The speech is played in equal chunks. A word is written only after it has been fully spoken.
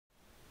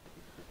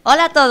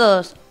Hola a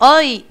todos,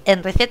 hoy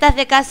en Recetas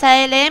de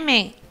Casa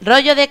LM,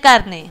 rollo de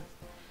carne.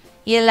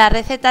 Y en las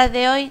recetas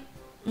de hoy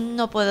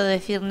no puedo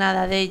decir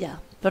nada de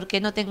ella,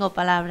 porque no tengo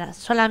palabras,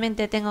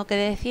 solamente tengo que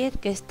decir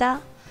que está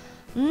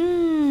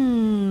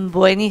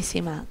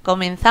buenísima.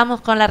 Comenzamos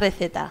con la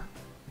receta.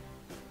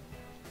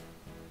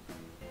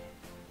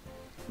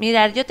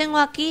 Mirad, yo tengo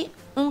aquí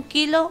 1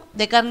 kilo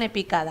de carne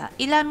picada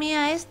y la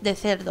mía es de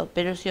cerdo,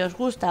 pero si os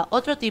gusta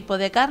otro tipo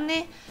de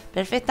carne,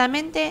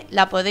 perfectamente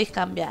la podéis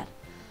cambiar.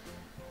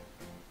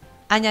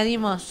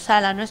 Añadimos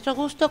sal a nuestro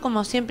gusto,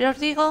 como siempre os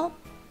digo.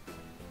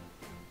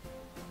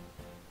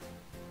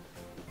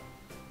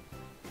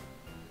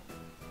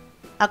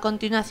 A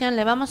continuación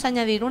le vamos a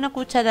añadir una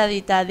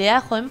cucharadita de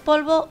ajo en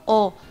polvo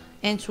o,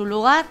 en su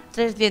lugar,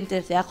 3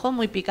 dientes de ajo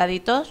muy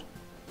picaditos.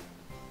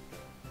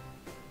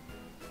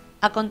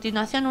 A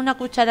continuación una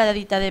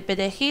cucharadita de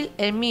perejil,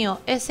 el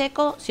mío es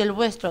seco, si el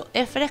vuestro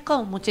es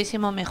fresco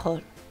muchísimo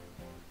mejor.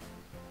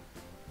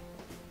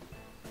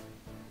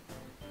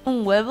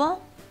 Un huevo,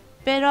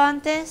 pero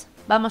antes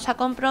vamos a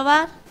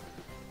comprobar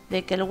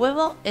de que el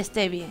huevo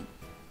esté bien.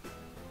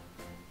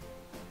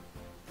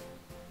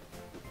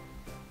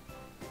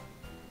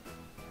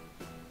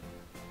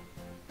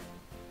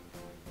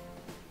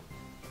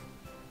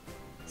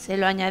 Se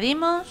lo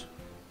añadimos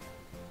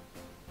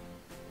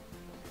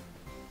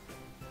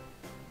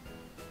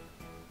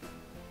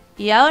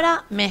y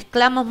ahora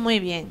mezclamos muy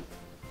bien.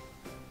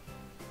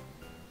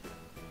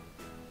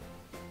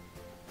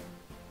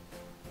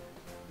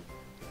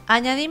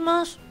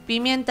 Añadimos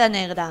pimienta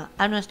negra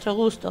a nuestro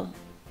gusto.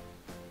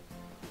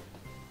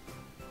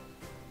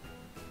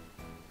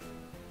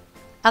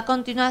 A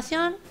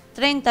continuación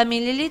 30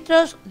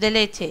 mililitros de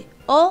leche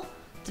o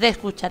 3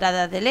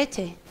 cucharadas de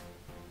leche.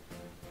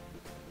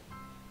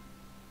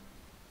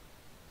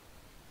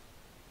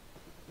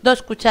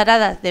 Dos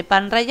cucharadas de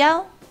pan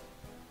rallado.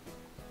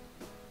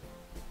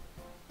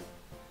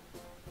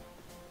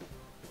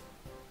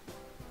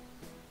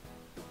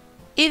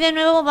 Y de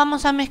nuevo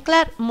vamos a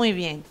mezclar muy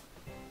bien.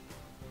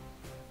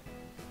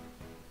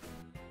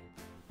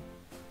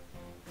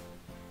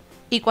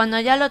 Y cuando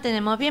ya lo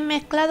tenemos bien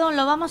mezclado,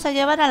 lo vamos a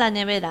llevar a la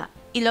nevera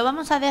y lo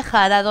vamos a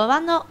dejar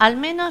adobando al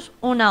menos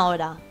 1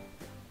 hora.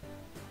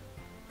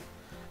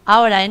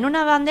 Ahora en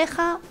una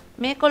bandeja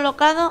me he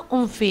colocado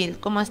un fil,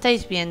 como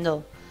estáis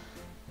viendo,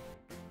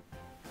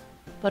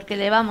 porque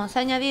le vamos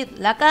a añadir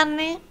la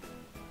carne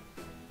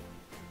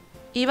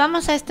y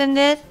vamos a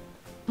extender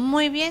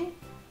muy bien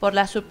por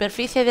la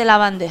superficie de la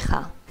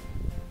bandeja.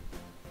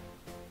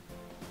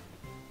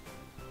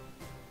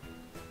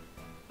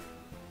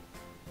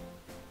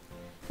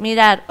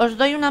 Mirad, os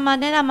doy una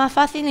manera más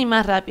fácil y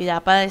más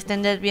rápida para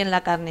extender bien la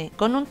carne.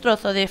 Con un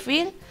trozo de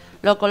fil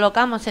lo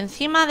colocamos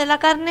encima de la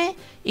carne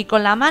y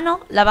con la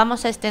mano la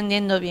vamos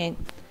extendiendo bien,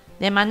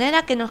 de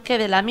manera que nos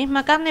quede la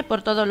misma carne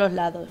por todos los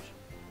lados.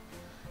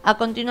 A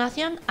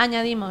continuación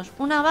añadimos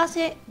una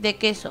base de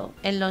queso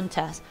en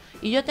lonchas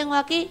y yo tengo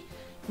aquí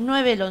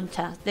 9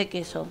 lonchas de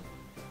queso.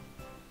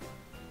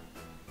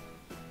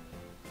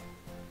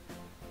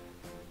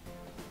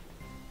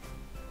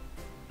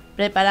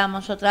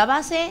 Preparamos otra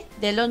base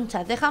de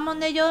lonchas de jamón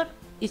de york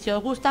y si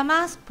os gusta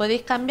más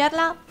podéis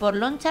cambiarla por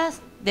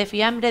lonchas de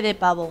fiambre de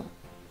pavo.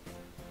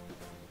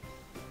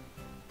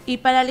 Y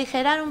para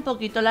aligerar un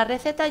poquito la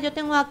receta yo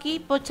tengo aquí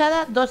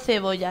pochadas 2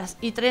 cebollas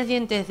y 3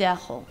 dientes de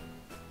ajo.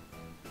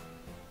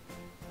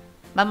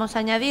 Vamos a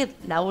añadir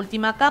la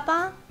última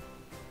capa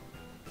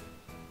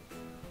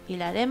y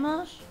la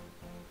haremos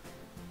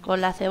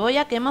con la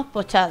cebolla que hemos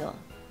pochado.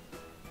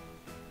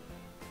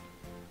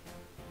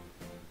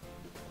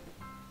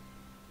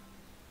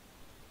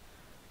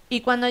 Y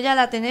cuando ya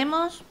la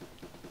tenemos,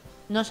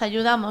 nos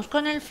ayudamos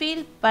con el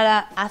fil para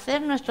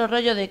hacer nuestro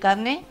rollo de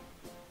carne.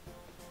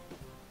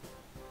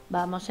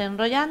 Vamos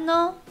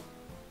enrollando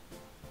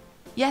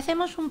y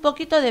hacemos un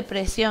poquito de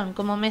presión,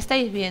 como me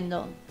estáis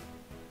viendo,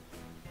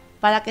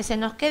 para que se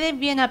nos quede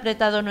bien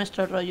apretado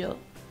nuestro rollo.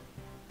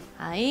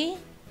 Ahí,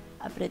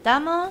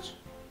 apretamos.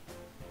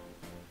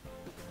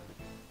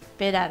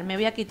 Esperar, me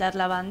voy a quitar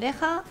la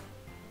bandeja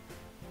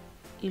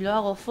y lo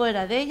hago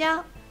fuera de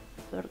ella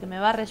porque me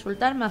va a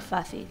resultar más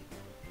fácil.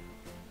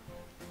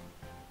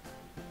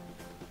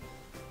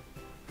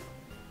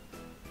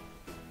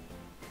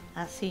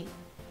 Así.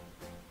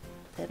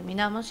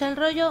 Terminamos el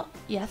rollo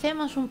y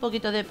hacemos un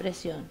poquito de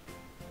presión.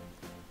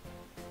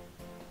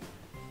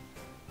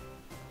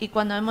 Y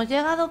cuando hemos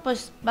llegado,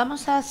 pues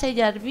vamos a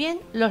sellar bien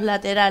los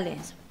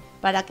laterales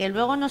para que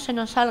luego no se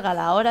nos salga a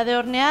la hora de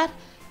hornear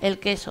el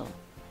queso.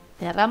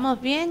 Cerramos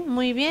bien,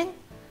 muy bien,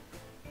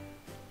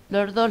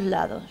 los dos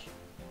lados.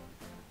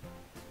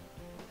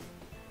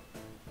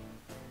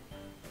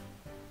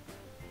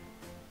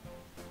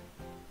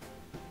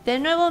 De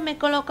nuevo me he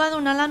colocado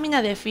una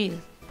lámina de fil,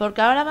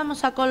 porque ahora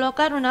vamos a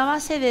colocar una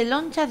base de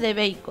lonchas de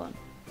bacon.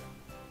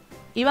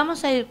 Y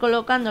vamos a ir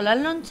colocando las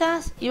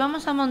lonchas y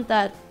vamos a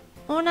montar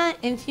una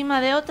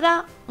encima de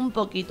otra un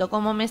poquito,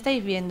 como me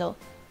estáis viendo.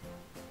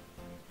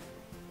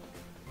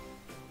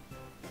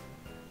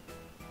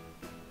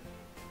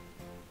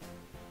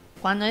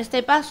 Cuando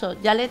este paso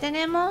ya le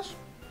tenemos,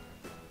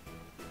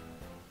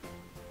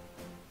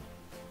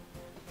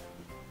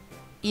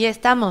 y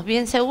estamos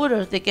bien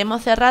seguros de que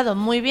hemos cerrado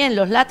muy bien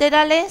los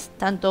laterales,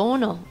 tanto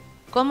uno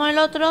como el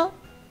otro,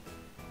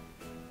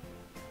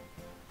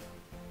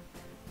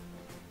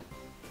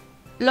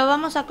 lo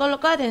vamos a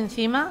colocar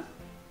encima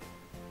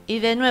y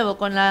de nuevo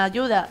con la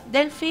ayuda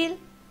del fil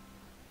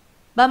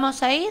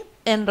vamos a ir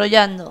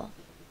enrollando.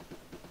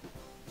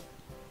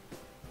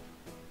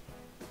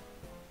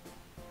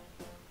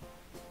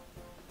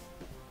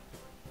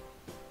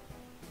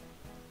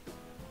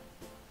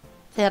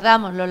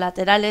 Cerramos los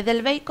laterales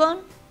del bacon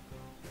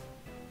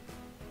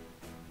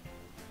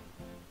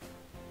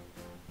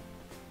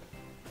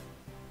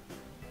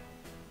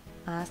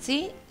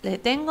así le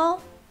tengo.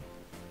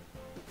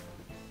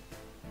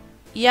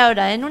 Y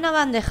ahora en una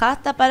bandeja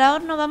apta para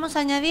horno vamos a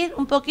añadir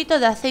un poquito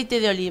de aceite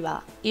de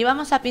oliva y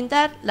vamos a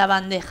pintar la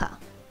bandeja.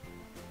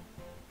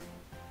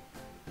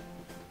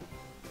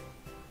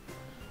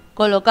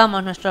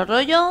 Colocamos nuestro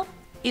rollo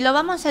y lo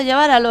vamos a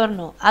llevar al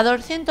horno a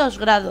 200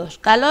 grados,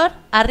 calor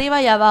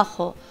arriba y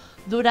abajo,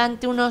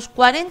 durante unos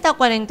 40 o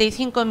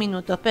 45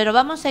 minutos, pero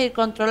vamos a ir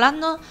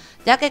controlando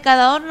ya que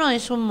cada horno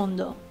es un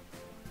mundo.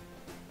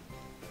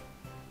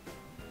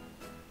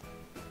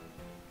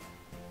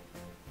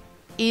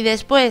 Y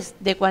después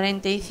de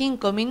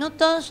 45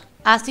 minutos,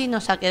 así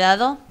nos ha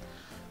quedado,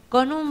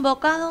 con un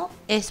bocado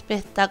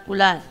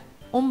espectacular,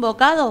 un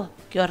bocado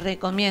que os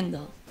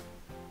recomiendo.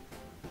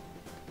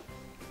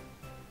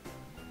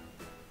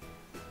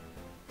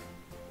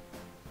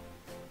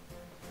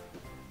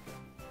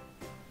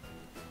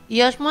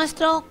 Y os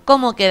muestro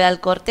cómo queda el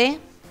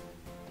corte.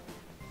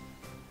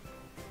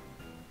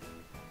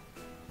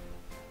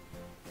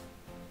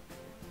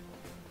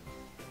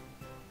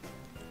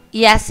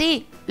 Y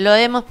así lo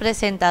hemos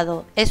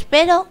presentado.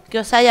 Espero que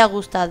os haya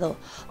gustado.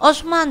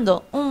 Os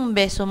mando un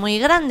beso muy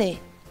grande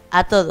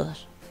a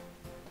todos.